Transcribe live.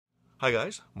Hi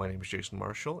guys, my name is Jason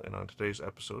Marshall, and on today's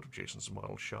episode of Jason's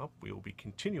Model Shop, we will be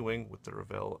continuing with the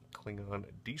Revell Klingon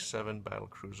D7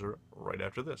 Battlecruiser right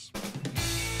after this.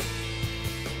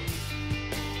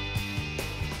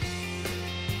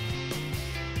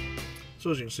 So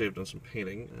as you can see, I've done some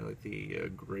painting. I like the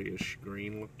grayish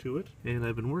green look to it. And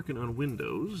I've been working on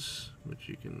windows, which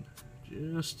you can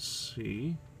just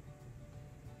see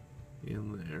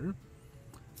in there.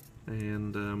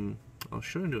 And I'll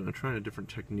show you, I'm trying a different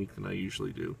technique than I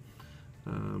usually do.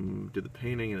 Did the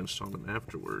painting and installed them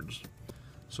afterwards.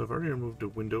 So I've already removed a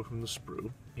window from the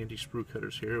sprue. Anti-sprue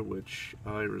cutters here, which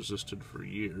I resisted for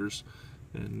years,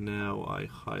 and now I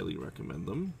highly recommend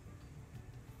them,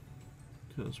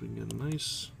 because we can get a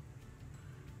nice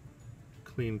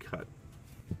clean cut.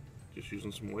 Just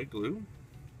using some white glue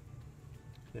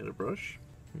and a brush,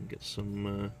 and get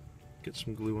some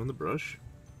glue on the brush.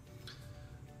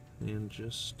 And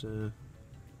just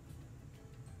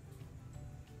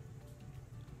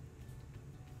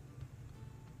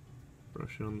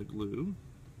brush on the glue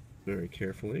very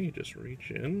carefully. You just reach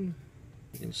in,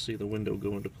 you can see the window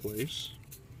go into place,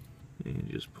 and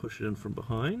you just push it in from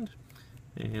behind.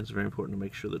 And it's very important to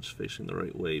make sure that it's facing the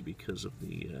right way because of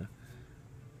the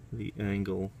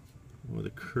angle or the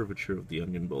curvature of the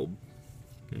onion bulb.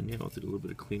 And yeah, I'll do a little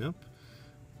bit of cleanup.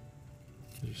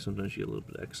 Sometimes you get a little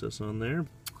bit of excess on there.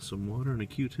 Some water and a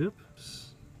Q-tip,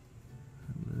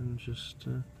 and then just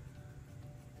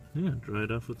yeah, dry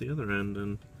it off with the other end,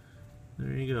 and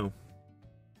there you go.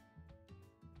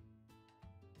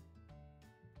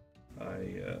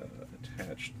 I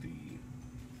attached the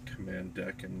command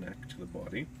deck and neck to the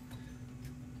body,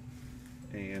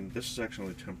 and this is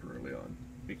actually temporarily on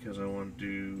because I want to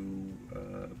do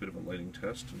a bit of a lighting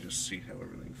test and just see how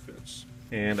everything fits.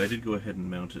 And I did go ahead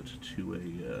and mount it to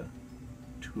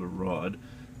a rod.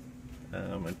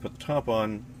 And put the top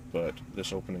on, but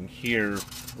this opening here,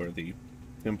 where the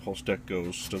impulse deck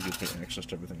goes, still gives me access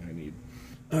to everything I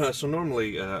need. So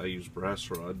normally I use brass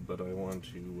rod, but I want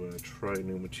to try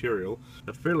new material.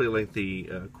 A fairly lengthy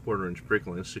 1/4 inch brake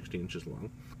line, 60 inches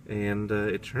long, and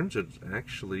it turns out it's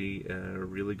actually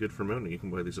really good for mounting. You can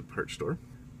buy these at part store,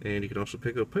 and you can also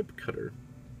pick up a pipe cutter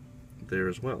there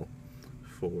as well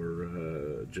for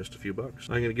just a few bucks.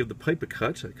 I'm going to give the pipe a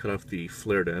cut. I cut off the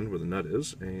flared end where the nut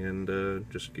is, and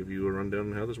just give you a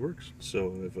rundown on how this works.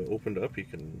 So if I opened up, you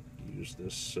can use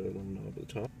this little knob at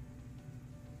the top.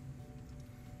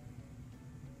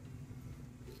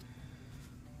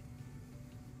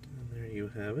 And there you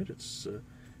have it. It's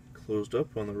closed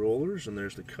up on the rollers, and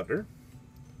there's the cutter.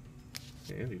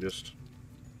 And you just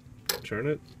turn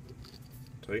it,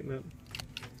 tighten it,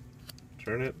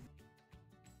 turn it.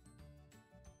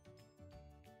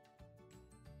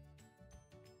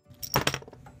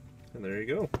 And there you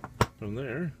go. From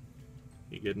there,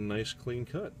 you get a nice clean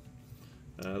cut.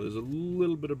 There's a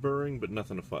little bit of burring, but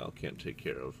nothing a file can't take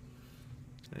care of.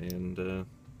 And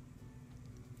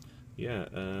yeah,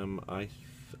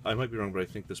 I might be wrong, but I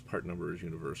think this part number is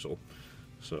universal.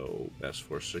 So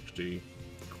S460,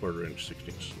 1/4 inch,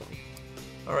 16 inches long.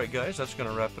 Alright guys, that's going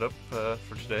to wrap it up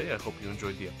for today. I hope you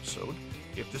enjoyed the episode.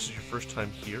 If this is your first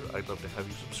time here, I'd love to have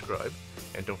you subscribe.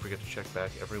 And don't forget to check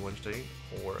back every Wednesday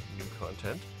for new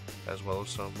content, as well as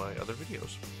some of my other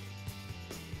videos.